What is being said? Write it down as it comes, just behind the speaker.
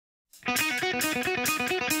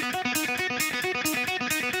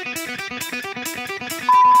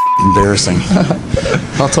Embarrassing.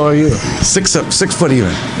 How tall are you? 6 foot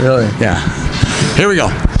even. Really? Yeah. Here we go.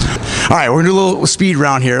 All right, we're gonna do a little speed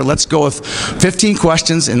round here. Let's go with 15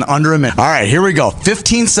 questions in under a minute. All right, here we go.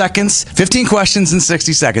 15 seconds, 15 questions in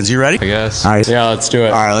 60 seconds. You ready? I guess. All right. Yeah, let's do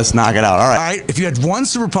it. All right, let's knock it out. All right, if you had one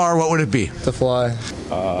superpower, what would it be? To fly.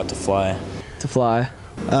 To fly. To fly.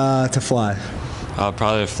 To fly.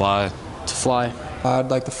 Probably fly. To fly.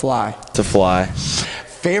 I'd like to fly. To fly.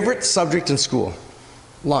 Favorite subject in school?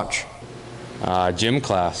 Lunch. Gym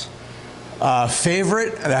class.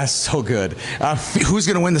 Favorite? That's so good. Who's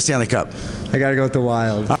gonna win the Stanley Cup? I gotta go with the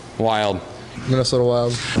Wild. Wild. Minnesota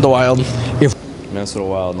Wild. The Wild. Minnesota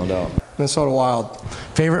Wild, no doubt. Minnesota Wild.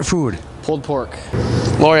 Favorite food? Pulled pork.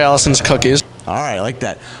 Lori Allison's cookies. All right, I like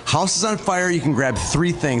that. House is on fire. You can grab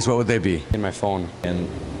 3 things. What would they be? In my phone. And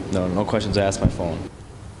no questions asked, my phone.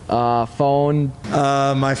 Phone.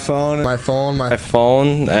 My phone. My phone. My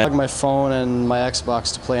phone. Plug my phone and my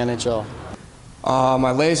Xbox to play NHL.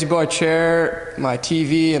 My lazy boy chair, my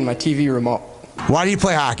TV, and my TV remote. Why do you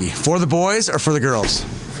play hockey? For the boys or for the girls?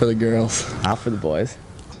 For the girls. For the boys.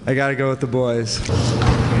 I gotta go with the boys.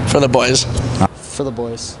 For the boys. For the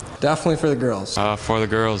boys. Definitely for the girls. For the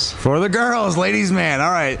girls. For the girls, ladies, man.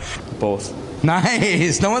 All right. Both.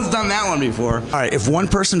 Nice. No one's done that one before. All right. If one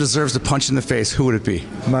person deserves a punch in the face, who would it be?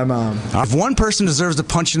 My mom. If one person deserves a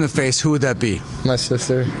punch in the face, who would that be? My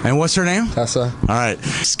sister. And what's her name? Tessa. All right.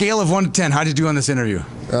 Scale of 1 to 10. How'd you do on this interview?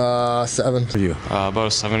 7. For you. About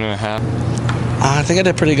a 7.5. I think I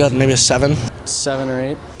did pretty good. Maybe a 7. 7 or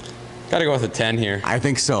 8. Gotta go with a 10 here. I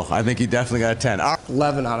think so. I think you definitely got a 10.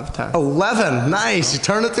 11 out of 10. 11. Nice. You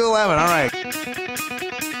turned it to 11. All right.